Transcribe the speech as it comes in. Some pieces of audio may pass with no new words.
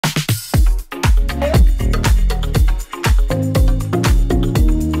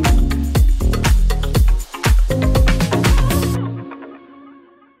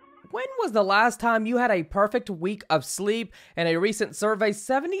was the last time you had a perfect week of sleep? In a recent survey,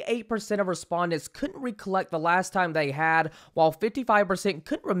 78% of respondents couldn't recollect the last time they had, while 55%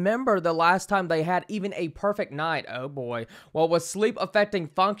 couldn't remember the last time they had even a perfect night. Oh boy. Well, with sleep affecting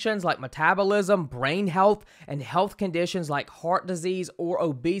functions like metabolism, brain health, and health conditions like heart disease or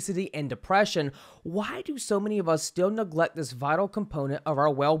obesity and depression, why do so many of us still neglect this vital component of our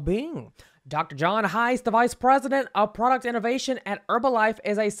well-being? Dr. John Heiss, the Vice President of Product Innovation at Herbalife,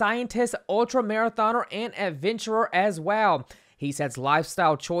 is a scientist, ultra-marathoner, and adventurer as well. He says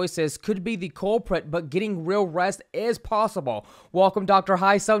lifestyle choices could be the culprit, but getting real rest is possible. Welcome, Dr.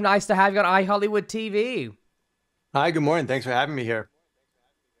 Heiss. So nice to have you on iHollywood TV. Hi, good morning. Thanks for having me here.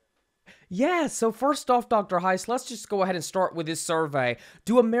 Yeah, so first off, Dr. Heiss, let's just go ahead and start with this survey.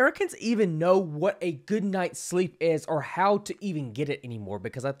 Do Americans even know what a good night's sleep is or how to even get it anymore?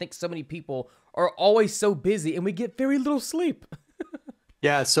 Because I think so many people are always so busy and we get very little sleep.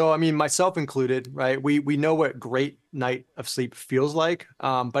 Yeah, so I mean, myself included, right? We know what great night of sleep feels like,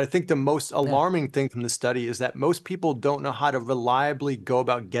 but I think the most Yeah. alarming thing from the study is that most people don't know how to reliably go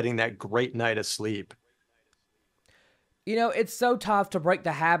about getting that great night of sleep. You know, it's so tough to break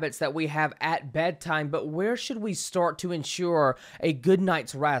the habits that we have at bedtime, but where should we start to ensure a good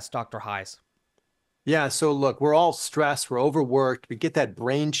night's rest, Dr. Heiss? Yeah, so look, we're all stressed, we're overworked, we get that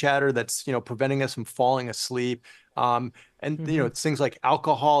brain chatter that's, preventing us from falling asleep. It's things like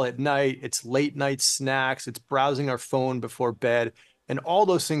alcohol at night, it's late night snacks, it's browsing our phone before bed, and all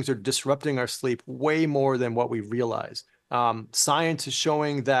those things are disrupting our sleep way more than what we realize. Science is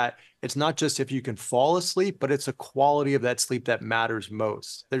showing that it's not just if you can fall asleep, but it's a quality of that sleep that matters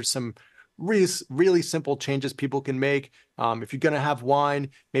most. There's some really simple changes people can make. If you're going to have wine,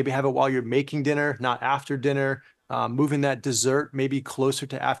 maybe have it while you're making dinner, not after dinner. Moving that dessert maybe closer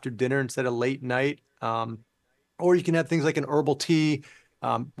to after dinner instead of late night. Or you can have things like an herbal tea.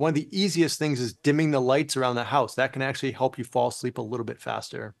 One of the easiest things is dimming the lights around the house. That can actually help you fall asleep a little bit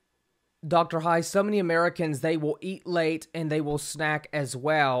faster. Dr. Heiss, so many Americans, they will eat late and they will snack as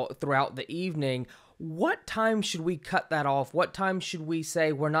well throughout the evening. What time should we cut that off? What time should we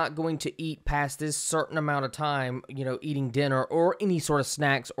say we're not going to eat past this certain amount of time, eating dinner or any sort of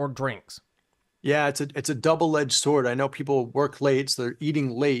snacks or drinks? Yeah, it's a double-edged sword. I know people work late, so they're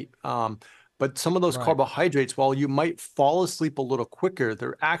eating late. But some of those Right. carbohydrates, while you might fall asleep a little quicker,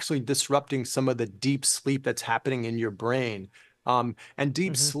 they're actually disrupting some of the deep sleep that's happening in your brain. And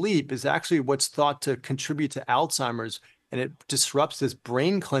deep hmm sleep is actually what's thought to contribute to Alzheimer's, and it disrupts this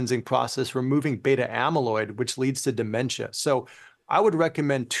brain cleansing process, removing beta amyloid, which leads to dementia. So I would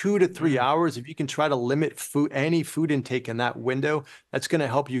recommend 2 to 3 hours. If you can try to limit any food intake in that window, that's going to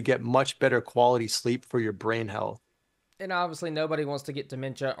help you get much better quality sleep for your brain health. And obviously, nobody wants to get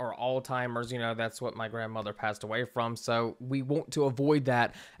dementia or Alzheimer's. That's what my grandmother passed away from. So we want to avoid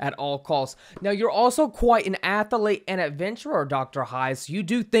that at all costs. Now, you're also quite an athlete and adventurer, Dr. Heiss. You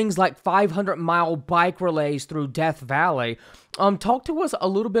do things like 500-mile bike relays through Death Valley. Talk to us a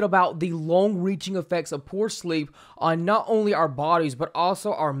little bit about the long-reaching effects of poor sleep on not only our bodies, but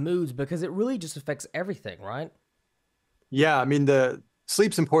also our moods, because it really just affects everything, right? Yeah, I mean, the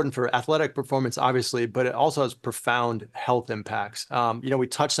sleep's important for athletic performance, obviously, but it also has profound health impacts. We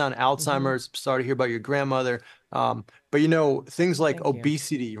touched on hmm Alzheimer's, sorry to hear about your grandmother. But things like Thank you.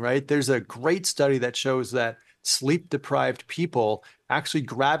 obesity, right? There's a great study that shows that sleep-deprived people actually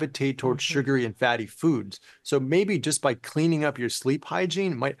gravitate towards hmm sugary and fatty foods. So maybe just by cleaning up your sleep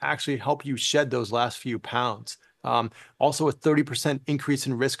hygiene might actually help you shed those last few pounds. Also a 30% increase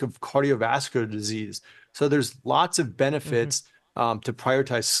in risk of cardiovascular disease. So there's lots of hmm benefits to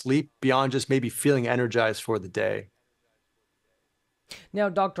prioritize sleep beyond just maybe feeling energized for the day. Now,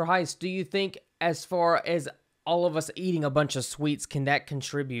 Dr. Heiss, do you think as far as all of us eating a bunch of sweets, can that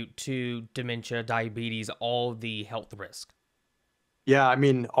contribute to dementia, diabetes, all the health risk? Yeah, I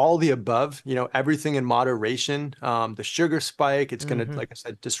mean, all the above, everything in moderation. The sugar spike, it's going to, hmm like I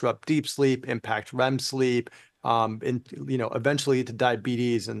said, disrupt deep sleep, impact REM sleep, and, eventually to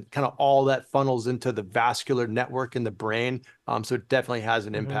diabetes and kind of all that funnels into the vascular network in the brain. So it definitely has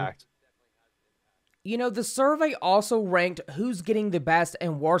an hmm impact. The survey also ranked who's getting the best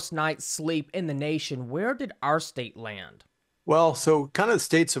and worst night's sleep in the nation. Where did our state land? Well, so kind of the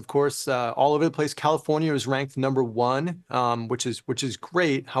states, of course, all over the place. California is ranked number one, which is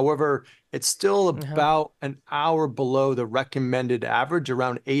great. However, it's still Uh-huh. about an hour below the recommended average,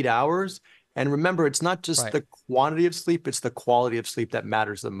 around 8 hours. And remember, it's not just Right. the quantity of sleep, it's the quality of sleep that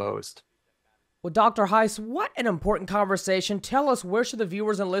matters the most. Well, Dr. Heiss, what an important conversation. Tell us, where should the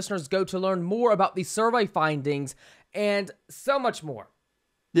viewers and listeners go to learn more about the survey findings and so much more?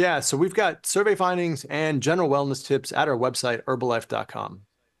 Yeah, so we've got survey findings and general wellness tips at our website, herbalife.com.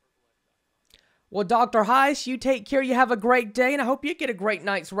 Well, Dr. Heiss, you take care. You have a great day, and I hope you get a great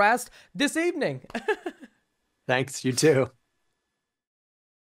night's rest this evening. Thanks, you too.